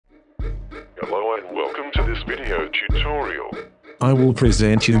Hello and welcome to this video tutorial. I will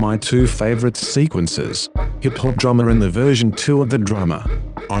present you my two favorite sequences, HipHop Drummer and the version 2 of the drummer.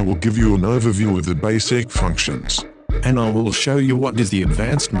 I will give you an overview of the basic functions. And I will show you what is the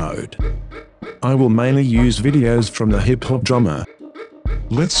advanced mode. I will mainly use videos from the HipHop Drummer.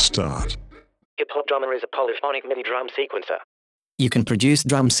 Let's start. HipHop Drummer is a polyphonic MIDI drum sequencer. You can produce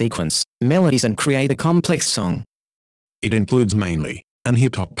drum sequence, melodies and create a complex song. It includes mainly an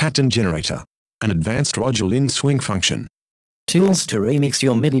hip-hop pattern generator, an advanced Linn swing function, Tools to remix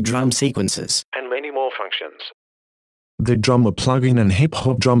your MIDI drum sequences, And many more functions. The Drummer plugin and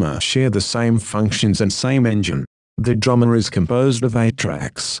HipHop Drummer share the same functions and same engine. The Drummer is composed of 8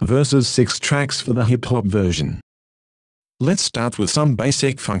 tracks versus 6 tracks for the HipHop version. Let's start with some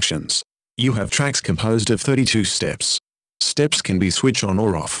basic functions. You have tracks composed of 32 steps. Steps can be switched on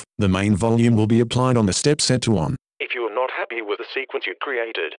or off. The main volume will be applied on the step set to on. If you are not happy with the sequence you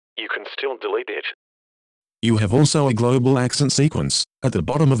created, you can still delete it. You have also a global accent sequence at the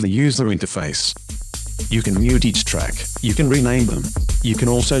bottom of the user interface. You can mute each track, you can rename them. You can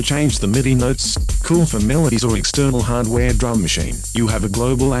also change the MIDI notes, cool for melodies or external hardware drum machine. You have a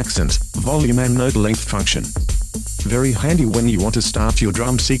global accent, volume and note length function. Very handy when you want to start your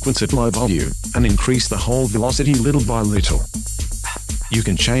drum sequence at low volume and increase the whole velocity little by little. You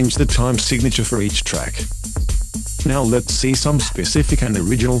can change the time signature for each track. Now let's see some specific and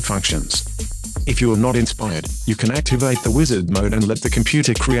original functions. If you are not inspired, you can activate the wizard mode and let the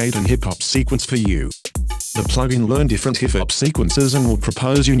computer create an hip-hop sequence for you. The plugin learns different hip-hop sequences and will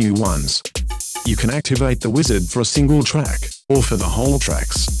propose you new ones. You can activate the wizard for a single track, or for the whole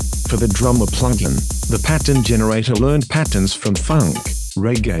tracks. For the Drummer plugin, the pattern generator learned patterns from funk,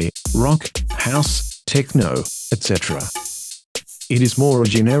 reggae, rock, house, techno, etc. It is more a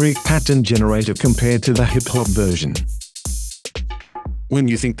generic pattern generator compared to the hip-hop version. When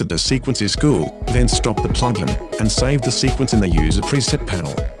you think that the sequence is cool, then stop the plugin and save the sequence in the user preset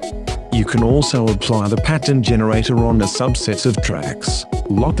panel. You can also apply the pattern generator on a subset of tracks.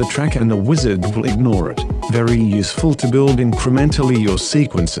 Lock the track and the wizard will ignore it. Very useful to build incrementally your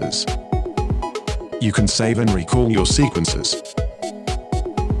sequences. You can save and recall your sequences.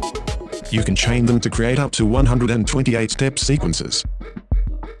 You can chain them to create up to 128 step sequences.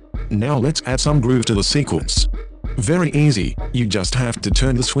 Now let's add some groove to the sequence. Very easy, you just have to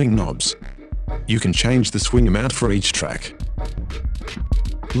turn the swing knobs. You can change the swing amount for each track.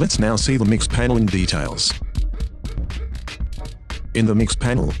 Let's now see the mix panel in details. In the mix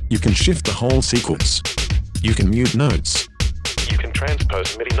panel, you can shift the whole sequence. You can mute notes. You can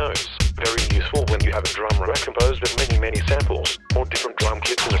transpose MIDI notes. Very useful when you have a drum rack composed of many samples, or different drum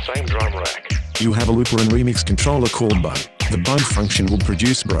kits in the same drum rack. You have a looper and remix controller called bug. The bug function will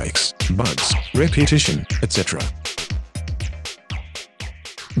produce breaks, bugs, repetition, etc.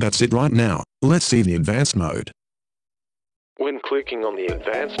 That's it right now. Let's see the advanced mode. When clicking on the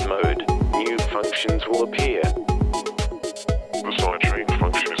advanced mode, new functions will appear. The sidechain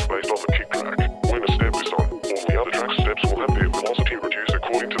function is based on the kick track. When a step is on, all the other track steps will have their velocity reduced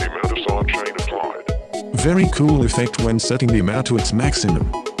according to the amount of sidechain applied. Very cool effect when setting the amount to its maximum.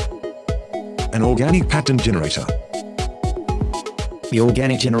 An organic pattern generator. The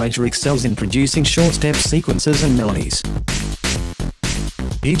organic generator excels in producing short step sequences and melodies.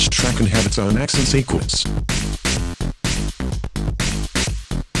 Each track can have its own accent sequence.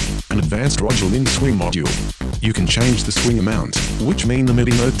 An advanced Linn swing module. You can change the swing amount, which means the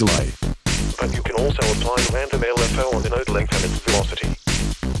MIDI note delay. But you can also apply random LFO on the note length and its velocity.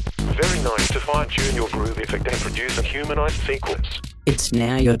 Very nice to fine-tune your groove effect and produce a humanized sequence. It's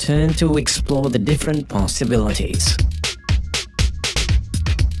now your turn to explore the different possibilities.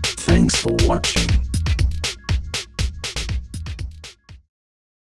 Thanks for watching.